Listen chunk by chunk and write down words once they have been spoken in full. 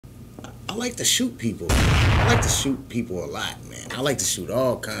I like to shoot people. I like to shoot people a lot, man. I like to shoot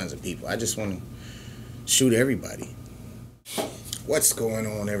all kinds of people. I just want to shoot everybody. What's going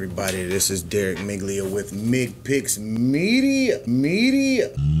on, everybody? This is Derek Miglia with MigPix Media.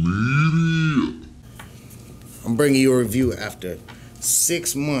 I'm bringing you a review after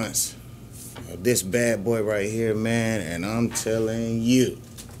 6 months of this bad boy right here, man. And I'm telling you,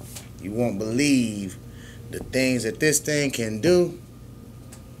 you won't believe the things that this thing can do.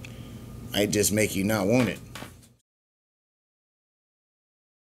 Might just make you not want it.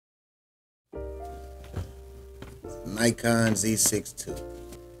 Nikon Z6ii.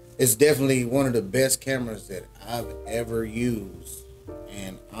 It's definitely one of the best cameras that I've ever used.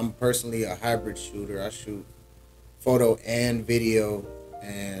 And I'm personally a hybrid shooter. I shoot photo and video.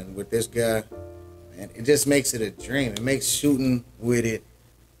 And with this guy, man, it just makes it a dream. It makes shooting with it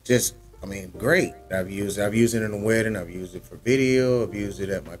just, great. I've used it in a wedding. I've used it for video. I've used it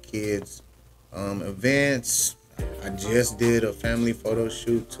at my kids' events. I just did a family photo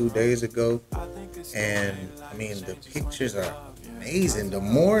shoot 2 days ago, and the pictures are amazing. The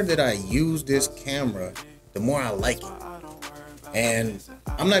more that I use this camera, the more I like it. And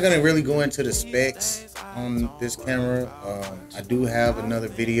I'm not gonna really go into the specs on this camera. I do have another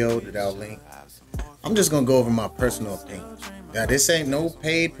video that I'll link. I'm just gonna go over my personal opinion. Now, this ain't no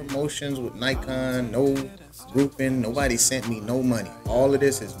paid promotions with Nikon, no grouping. Nobody sent me no money. All of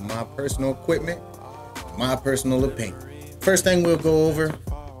this is my personal equipment, my personal opinion. First thing we'll go over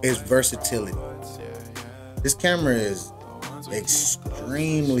is versatility. This camera is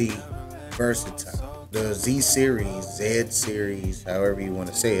extremely versatile. The Z series, however you want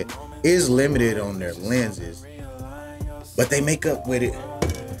to say it, is limited on their lenses, but they make up with it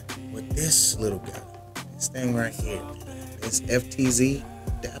with this little guy. This thing right here, this FTZ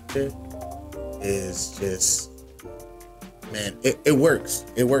adapter is just, man, it works.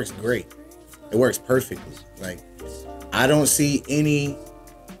 It works great. It works perfectly. Like, I don't see any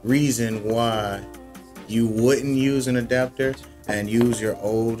reason why you wouldn't use an adapter and use your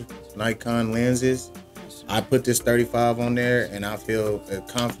old Nikon lenses. I put this 35 on there, and I feel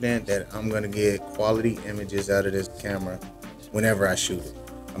confident that I'm gonna get quality images out of this camera whenever I shoot it.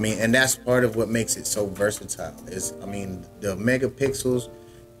 And that's part of what makes it so versatile. Is the megapixels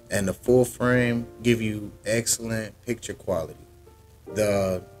and the full frame give you excellent picture quality.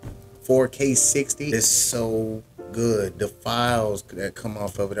 The 4K 60 is so good. The files that come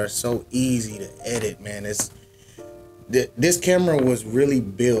off of it are so easy to edit, man. This camera was really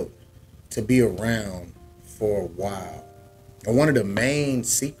built to be around for a while. And one of the main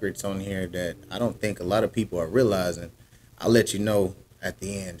secrets on here that I don't think a lot of people are realizing, I'll let you know at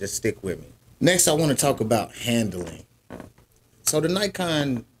the end. Just stick with me. Next, I want to talk about handling. So the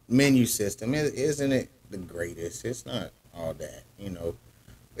Nikon menu system, isn't it the greatest? It's not all that,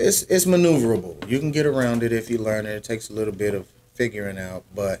 It's maneuverable. You can get around it if you learn it. It takes a little bit of figuring out,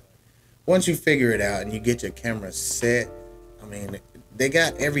 but once you figure it out and you get your camera set, they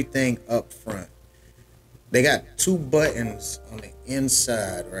got everything up front. They got 2 buttons on the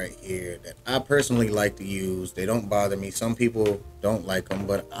inside right here that I personally like to use. They don't bother me. Some people don't like them,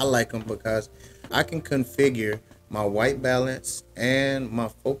 but I like them because I can configure my white balance and my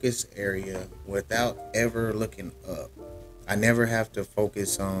focus area without ever looking up. I never have to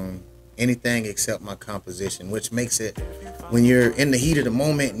focus on anything except my composition, which makes it, when you're in the heat of the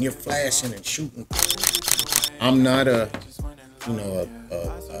moment and you're flashing and shooting, I'm not a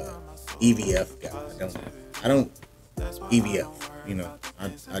EVF guy. I don't EVF,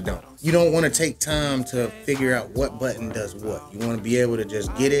 I don't. You don't want to take time to figure out what button does what. You want to be able to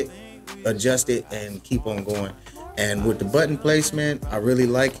just get it, adjust it, and keep on going. And with the button placement, I really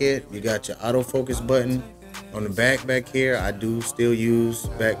like it. You got your autofocus button on the back here. I do still use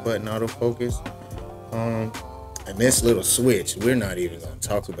back button autofocus. And this little switch, we're not even going to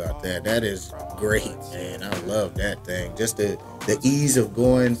talk about that. That is great, man. I love that thing. Just the ease of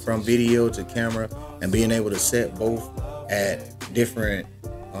going from video to camera and being able to set both at different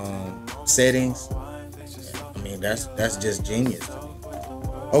settings. That's just genius to me.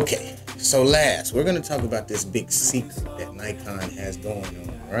 Okay, so last, we're going to talk about this big secret that Nikon has going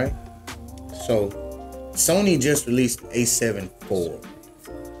on, right? So Sony just released A7 IV.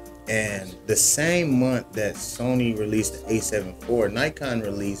 And the same month that Sony released the A7 IV, Nikon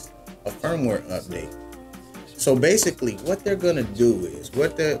released a firmware update. So basically, what they're gonna do is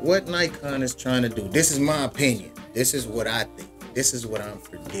what Nikon is trying to do. This is my opinion. This is what I think. This is what I'm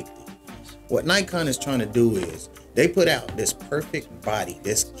predicting. What Nikon is trying to do is they put out this perfect body,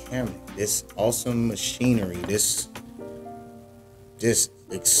 this camera, this awesome machinery, this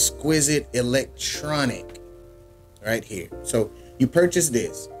exquisite electronic right here. So you purchase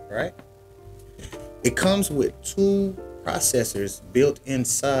this, right? It comes with 2 processors built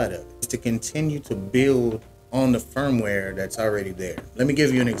inside of it to continue to build on the firmware that's already there. Let me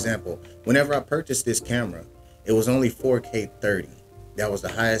give you an example. Whenever I purchased this camera, it was only 4K 30. That was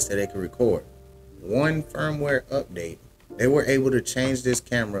the highest that it could record. One firmware update, they were able to change this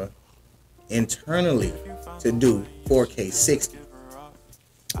camera internally to do 4K 60.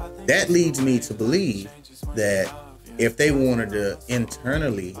 That leads me to believe that if they wanted to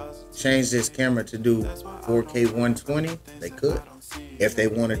internally change this camera to do 4K 120, they could. If they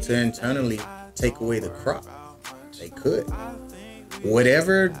wanted to internally take away the crop, they could.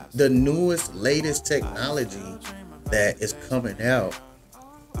 Whatever the newest, latest technology that is coming out,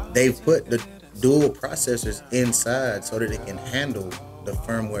 they've put the dual processors inside so that it can handle the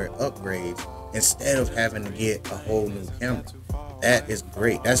firmware upgrades instead of having to get a whole new camera. That is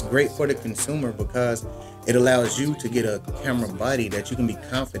great. That's great for the consumer because it allows you to get a camera body that you can be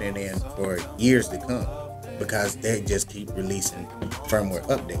confident in for years to come because they just keep releasing firmware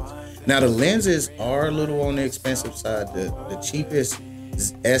updates. Now the lenses are a little on the expensive side. The cheapest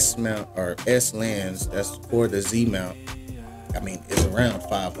S mount or S lens that's for the Z mount, I mean, it's around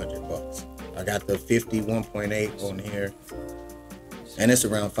 $500. I got the 51.8 on here, and it's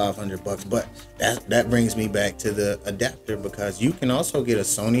around $500. But that brings me back to the adapter, because you can also get a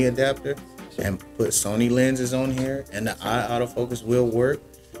Sony adapter and put Sony lenses on here, and the eye autofocus will work.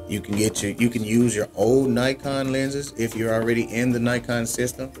 You can use your old Nikon lenses if you're already in the Nikon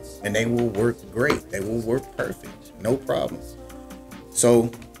system, and they will work great. They will work perfect, no problem. So,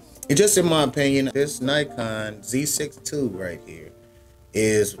 just in my opinion, this Nikon Z6ii right here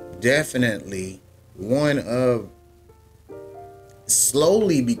is definitely one of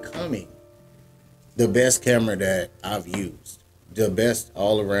slowly becoming the best camera that I've used, the best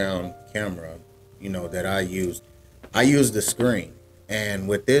all-around camera, that I used. I used the screen, and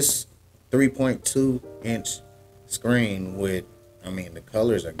with this 3.2-inch screen, the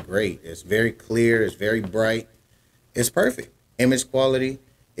colors are great. It's very clear. It's very bright. It's perfect. Image quality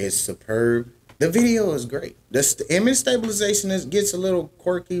is superb. The video is great. The image stabilization gets a little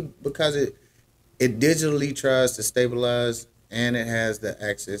quirky because it digitally tries to stabilize, and it has the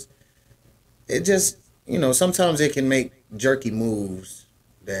axis. It just, sometimes it can make jerky moves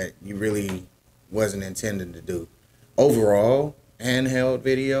that you really wasn't intending to do. Overall, handheld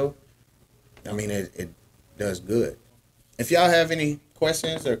video, it does good. If y'all have any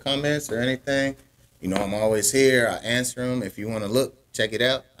questions or comments or anything, I'm always here. I answer them. If you want to look, check it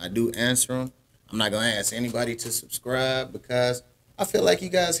out. I do answer them. I'm not going to ask anybody to subscribe because I feel like you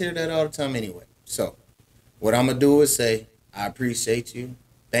guys hear that all the time anyway. So what I'm going to do is say, I appreciate you.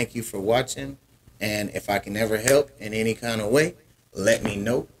 Thank you for watching. And if I can ever help in any kind of way, let me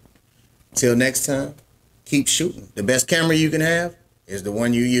know. Till next time, keep shooting. The best camera you can have is the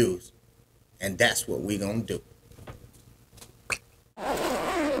one you use. And that's what we're going to do.